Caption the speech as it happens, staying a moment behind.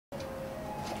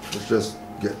Let's just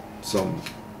get some.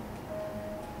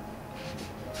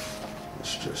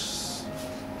 Let's just.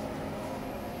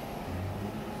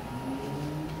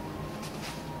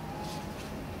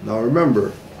 Now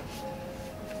remember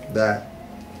that.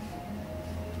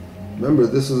 Remember,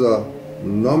 this is a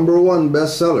 #1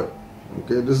 bestseller.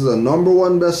 Okay, this is a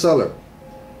 #1 bestseller.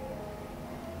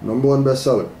 #1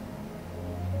 bestseller.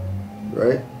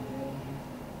 Right?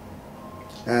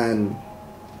 And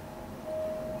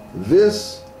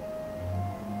this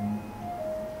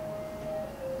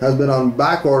has been on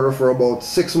back order for about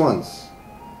 6 months.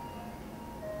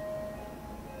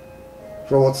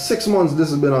 For about 6 months, this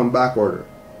has been on back order.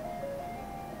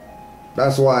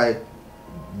 That's why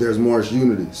there's Morris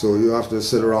Unity. So you have to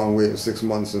sit around waiting 6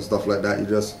 months and stuff like that. You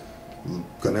just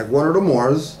connect one of the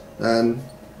Moors and,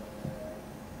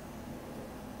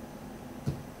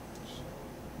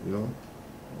 you know,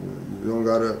 you don't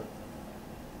gotta.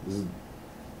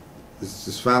 It's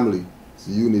just family. It's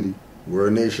unity. We're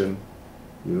a nation.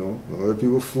 You know, don't let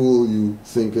people fool you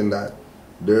thinking that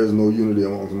there is no unity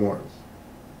amongst Moors.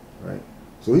 Right?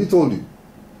 So he told you.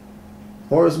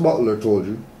 Horace Butler told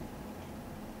you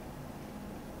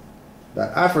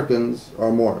that Africans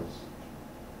are Moors.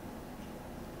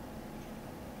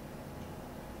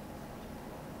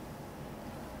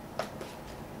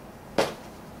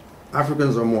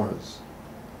 Africans are Moors.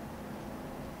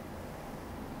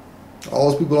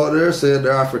 All those people out there say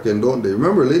they're African, don't they?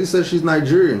 Remember, lady said she's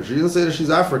Nigerian. She didn't say that she's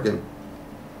African.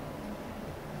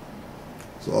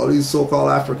 So all these so-called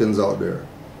Africans out there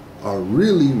are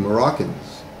really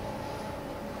Moroccans.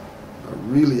 Are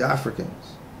really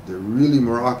Africans. They're really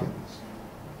Moroccans.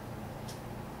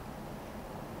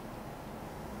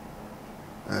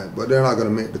 But they're not going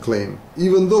to make the claim.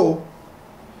 Even though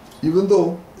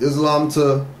Islam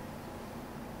to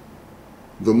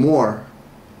the Moor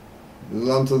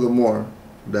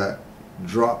that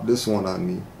dropped this one on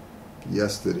me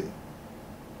yesterday.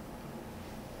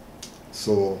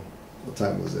 So, what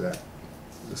time was it at?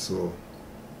 So,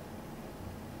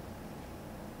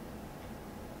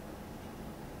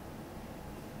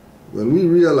 when we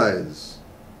realize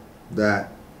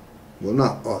that, well,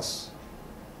 not us,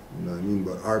 you know what I mean,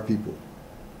 but our people,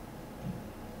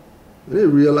 they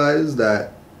realize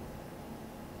that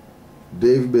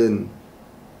they've been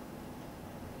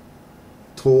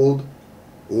told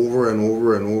over and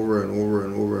over and over and over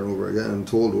and over and over again, and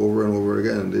told over and over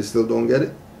again, and they still don't get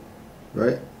it,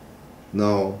 right?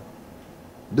 Now,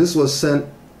 this was sent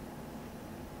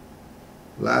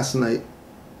last night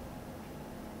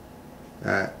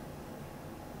at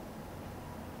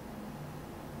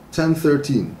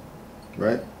 10:13,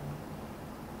 right?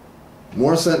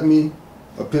 Moore sent me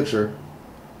a picture.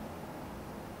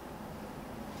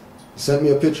 He sent me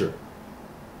a picture.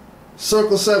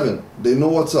 Circle 7, they know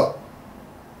what's up.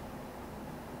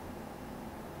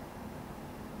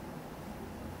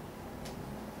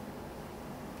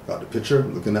 Got the picture,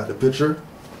 looking at the picture.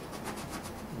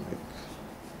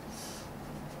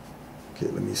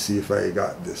 Okay, let me see if I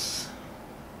got this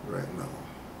right now.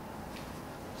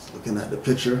 Just looking at the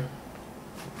picture.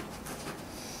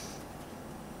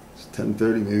 It's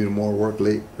 10:30, maybe more work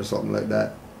late or something like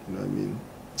that. You know what I mean?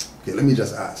 Okay, let me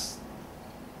just ask.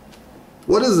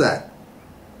 What is that?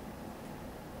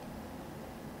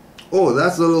 Oh,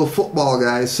 that's the little football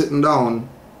guy sitting down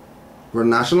for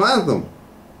national anthem.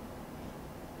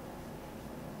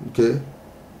 Okay.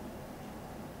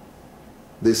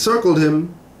 They circled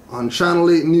him on Channel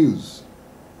 8 News.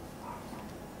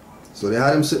 So they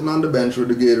had him sitting on the bench with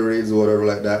the Gatorades or whatever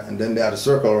like that, and then they had a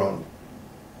circle around him.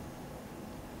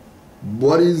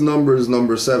 Buddy's number is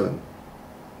number 7.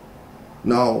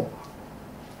 Now,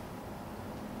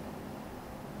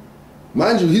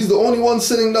 mind you, he's the only one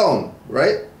sitting down,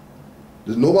 right?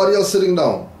 There's nobody else sitting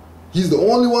down. He's the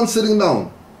only one sitting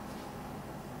down.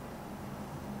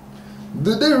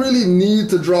 Did they really need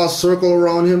to draw a circle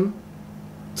around him?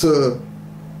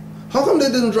 How come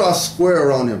they didn't draw a square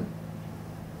around him?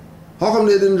 How come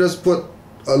they didn't just put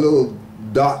a little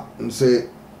dot and say,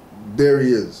 there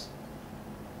he is?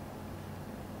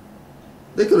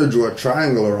 They could have drawn a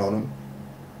triangle around him.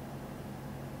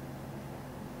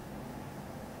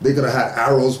 They could have had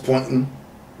arrows pointing,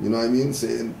 you know what I mean,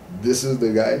 saying, this is the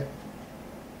guy.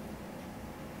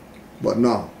 But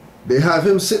no, they have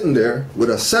him sitting there with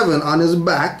a 7 on his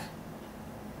back,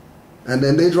 and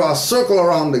then they draw a circle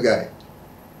around the guy.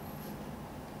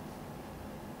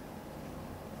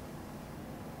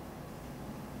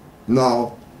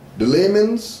 Now, the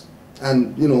laymen's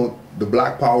and, you know, the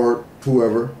black power,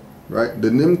 whoever, right,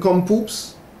 the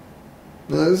nincompoops,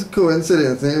 it's a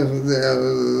coincidence.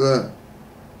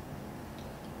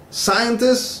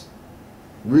 Scientists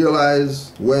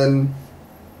realize when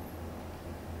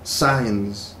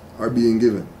signs are being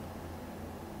given.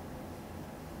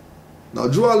 Now,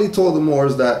 Drew Ali told the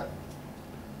Moors that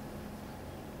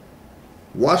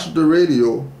watch the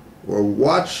radio or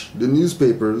watch the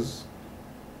newspapers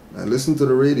and listen to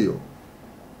the radio,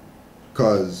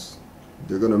 because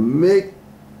they're going to make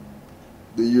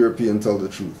the European tell the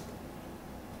truth.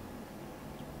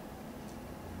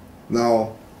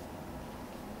 Now,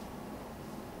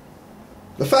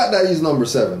 the fact that he's number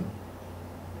 7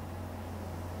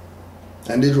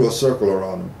 and they drew a circle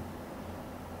around him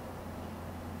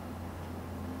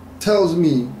tells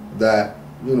me that,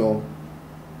 you know,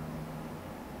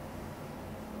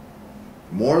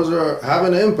 Moors are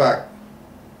having an impact.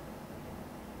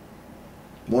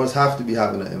 Moors have to be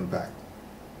having an impact.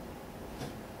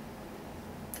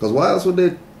 Because why else would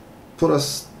they put a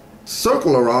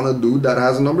circle around a dude that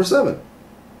has a number 7?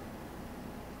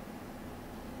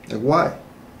 Like, why?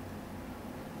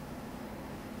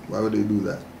 Why would they do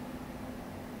that?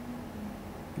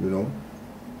 You know?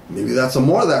 Maybe that's a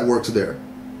Moor that works there.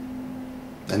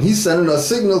 And he's sending a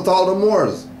signal to all the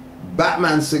Moors.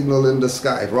 Batman signal in the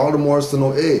sky for all the Moors to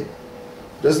know, hey,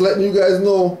 just letting you guys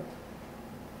know,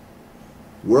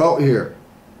 we're out here.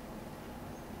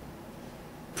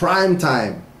 Prime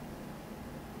time.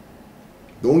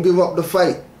 Don't give up the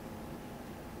fight.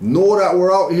 Know that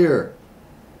we're out here.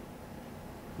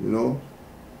 You know?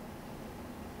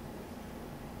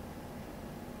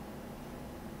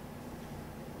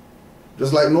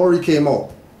 Just like NORE came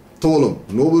out, told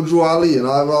him, Noble Drew Ali, and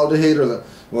all the haters.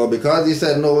 Well, because he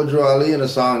said Noble Drew Ali in a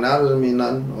song, that doesn't mean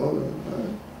nothing. Oh,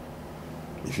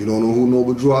 right. If you don't know who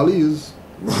Noble Drew Ali is,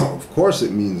 well, of course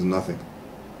it means nothing.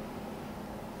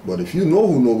 But if you know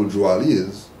who Noble Drew Ali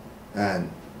is,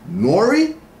 and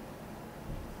NORE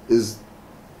is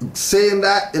saying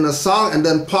that in a song and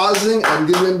then pausing and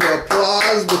giving the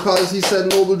applause because he said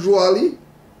Noble Drew Ali,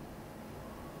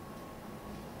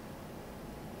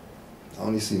 I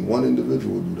only seen one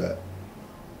individual do that.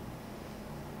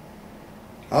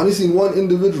 I only seen one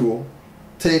individual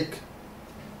take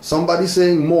somebody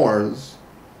saying Moors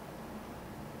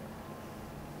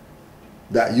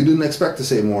that you didn't expect to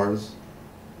say Moors,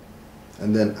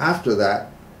 and then after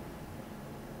that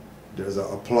there's an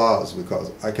applause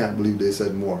because I can't believe they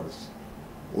said Moors.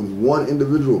 Only one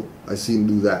individual I seen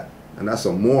do that, and that's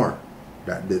a Moor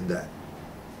that did that.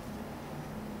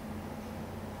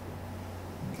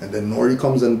 And then NORE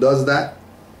comes and does that.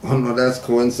 Oh no, that's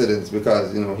coincidence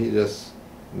because, you know, he just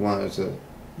wanted to,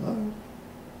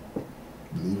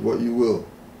 believe what you will.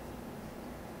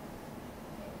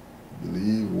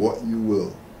 Believe what you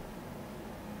will.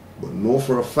 But know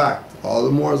for a fact, all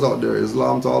the Moors out there,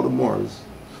 Islam to all the Moors.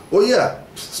 Oh yeah,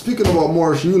 speaking about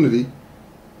Moorish unity,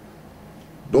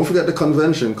 don't forget the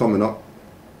convention coming up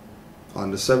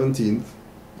on the 17th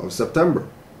of September.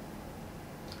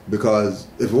 Because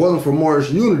if it wasn't for Moorish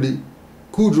unity,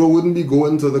 Kudro wouldn't be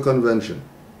going to the convention.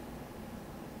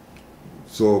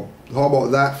 So how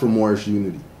about that for Moorish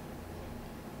unity?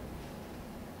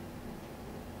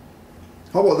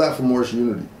 How about that for Moorish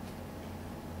unity?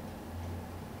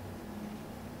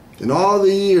 In all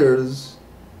the years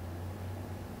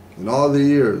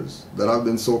that I've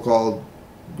been so-called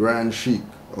Grand Sheikh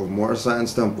of Moor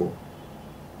Science Temple,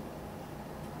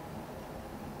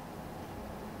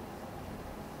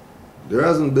 there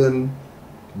hasn't been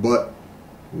but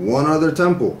one other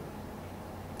temple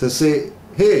to say,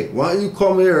 hey, why don't you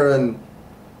come here and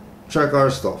check our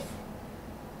stuff?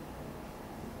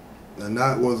 And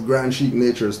that was Grand Sheikh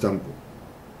Nature's temple.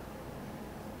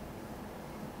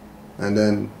 And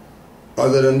then,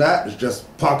 other than that, it's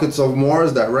just pockets of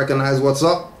Moors that recognize what's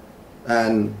up.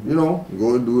 And, you know,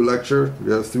 go do a lecture,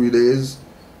 you have 3 days,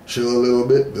 chill a little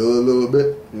bit, build a little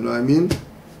bit, you know what I mean?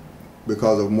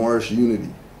 Because of Moorish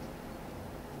unity.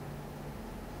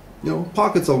 You know,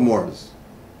 pockets of Moors.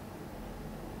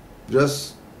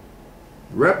 Just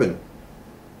repping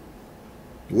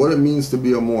what it means to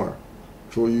be a Moor.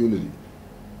 True unity.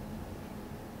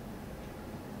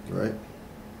 Right?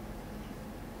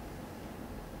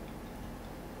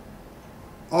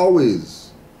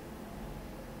 Always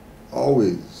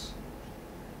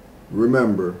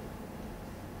remember,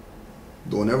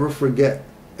 don't ever forget,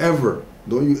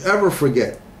 don't you ever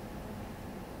forget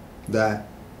that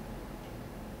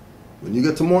when you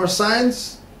get to Moor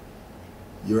Science,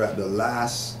 you're at the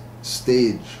last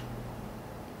stage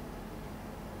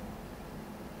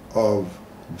of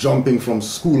jumping from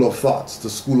school of thoughts to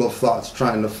school of thoughts,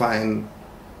 trying to find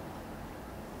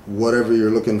whatever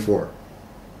you're looking for.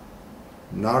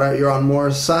 Now that you're on Moor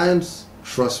Science,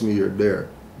 trust me, you're there.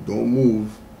 Don't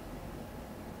move.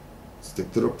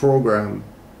 Stick to the program.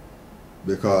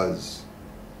 because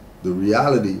the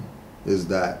reality is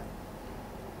that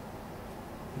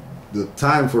the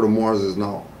time for the Moors is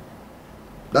now.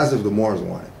 That's if the Moors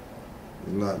want it.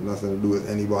 It's not nothing to do with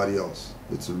anybody else.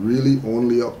 It's really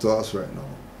only up to us right now.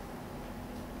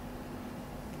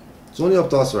 It's only up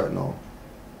to us right now.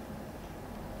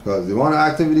 Because the amount of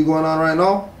activity going on right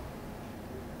now,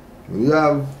 when you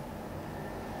have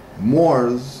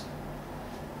Moors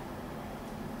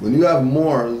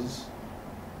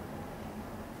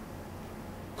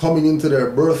coming into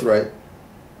their birthright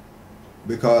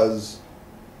because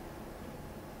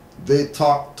they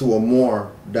talk to a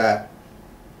Moor that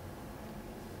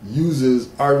uses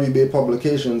RV Bay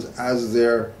Publications as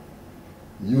their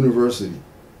university.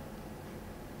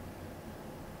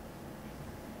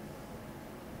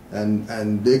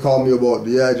 And they called me about,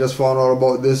 yeah, I just found out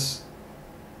about this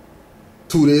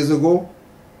 2 days ago.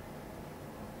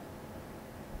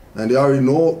 And they already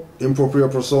know improper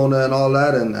persona and all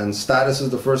that, and status is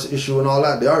the first issue and all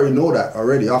that. They already know that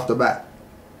already off the bat.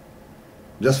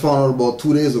 Just found out about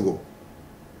 2 days ago.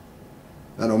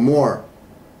 And a Moor,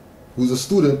 who's a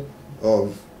student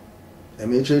of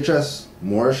MHHS,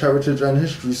 Moorish Heritage and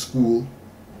History School,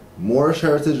 Moorish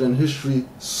Heritage and History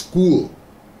School,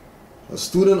 a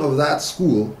student of that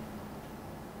school,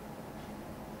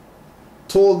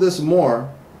 told this Moor,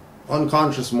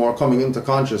 unconscious Moor coming into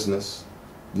consciousness,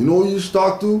 you know who you should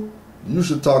talk to? You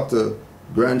should talk to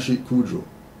Grand Sheikh Kudro.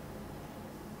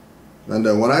 And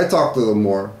then when I talked to the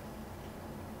Moor,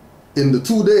 in the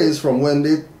 2 days from when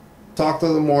they talked to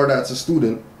the Moor that's a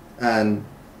student and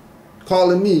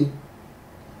calling me,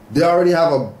 they already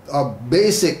have a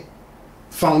basic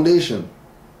foundation.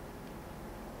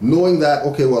 Knowing that,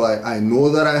 okay, well, I know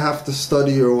that I have to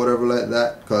study or whatever like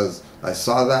that, because I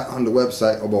saw that on the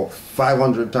website about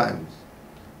 500 times.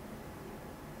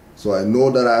 So I know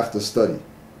that I have to study.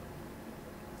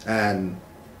 And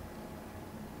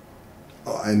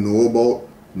I know about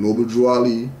Noble Drew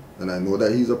Ali, and I know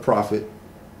that he's a prophet.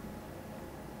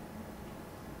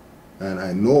 And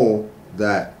I know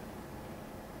that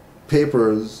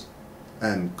papers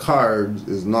and cards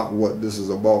is not what this is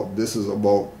about. This is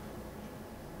about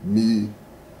me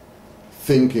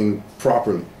thinking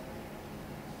properly.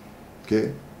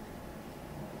 Okay?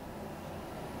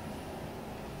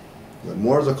 When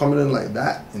Moors are coming in like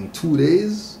that in 2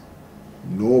 days,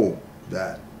 know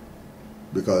that.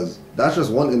 Because that's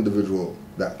just one individual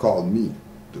that called me.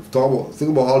 Think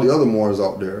about all the other Moors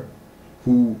out there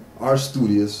who are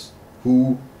studious,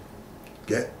 who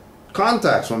get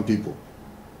contacts from people.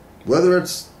 Whether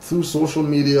it's through social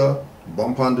media,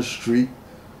 bump on the street,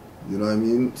 you know what I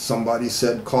mean? Somebody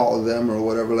said call them or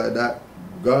whatever like that.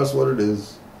 Regardless what it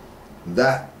is,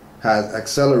 that has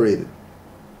accelerated.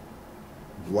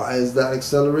 Why is that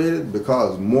accelerated?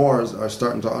 Because Moors are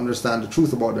starting to understand the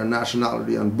truth about their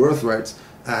nationality and birthrights,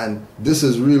 and this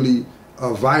is really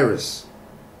a virus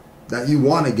that you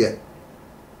want to get.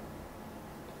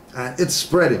 And it's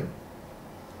spreading.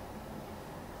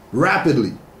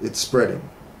 Rapidly, it's spreading.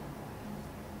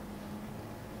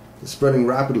 It's spreading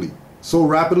rapidly. So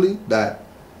rapidly that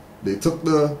they took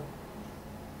the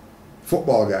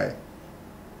football guy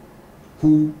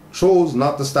who chose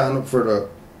not to stand up for the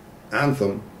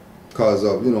anthem because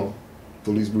of, you know,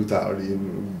 police brutality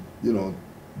and, you know,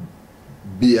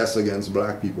 BS against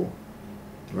black people,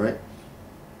 right?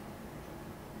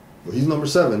 But he's number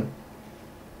 7.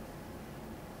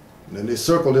 And then they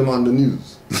circled him on the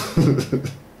news.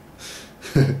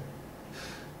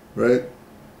 Right?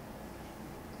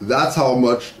 That's how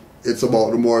much it's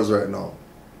about the Moors right now.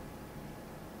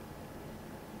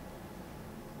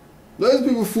 Let these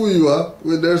people fool you,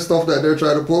 with their stuff that they're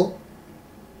trying to pull.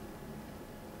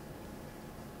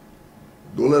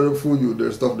 Don't let them fool you with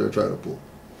their stuff they're trying to pull.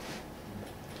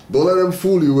 Don't let them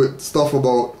fool you with stuff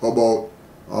about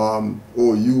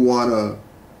oh, you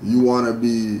wanna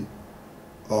be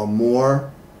a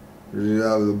Moor, you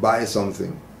have to buy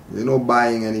something. You're not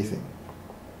buying anything,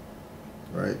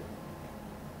 right?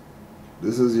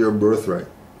 This is your birthright.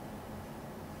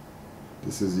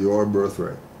 This is your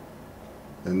birthright.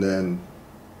 And then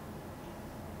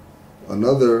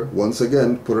another, once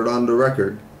again, put it on the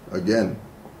record again,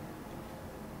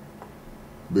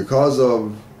 because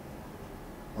of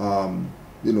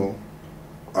you know,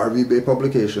 RV Bay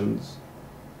Publications,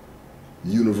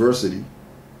 University,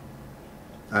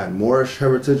 and Moorish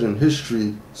Heritage and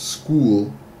History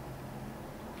School,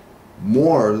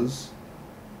 Moors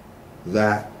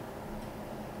that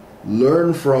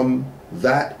learn from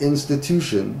that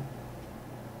institution,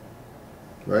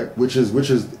 right, which is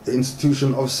the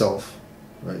institution of self,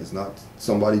 right? It's not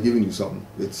somebody giving you something.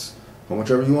 It's how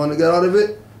much ever you want to get out of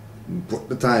it, Put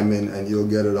the time in and you'll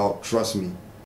get it out. Trust me.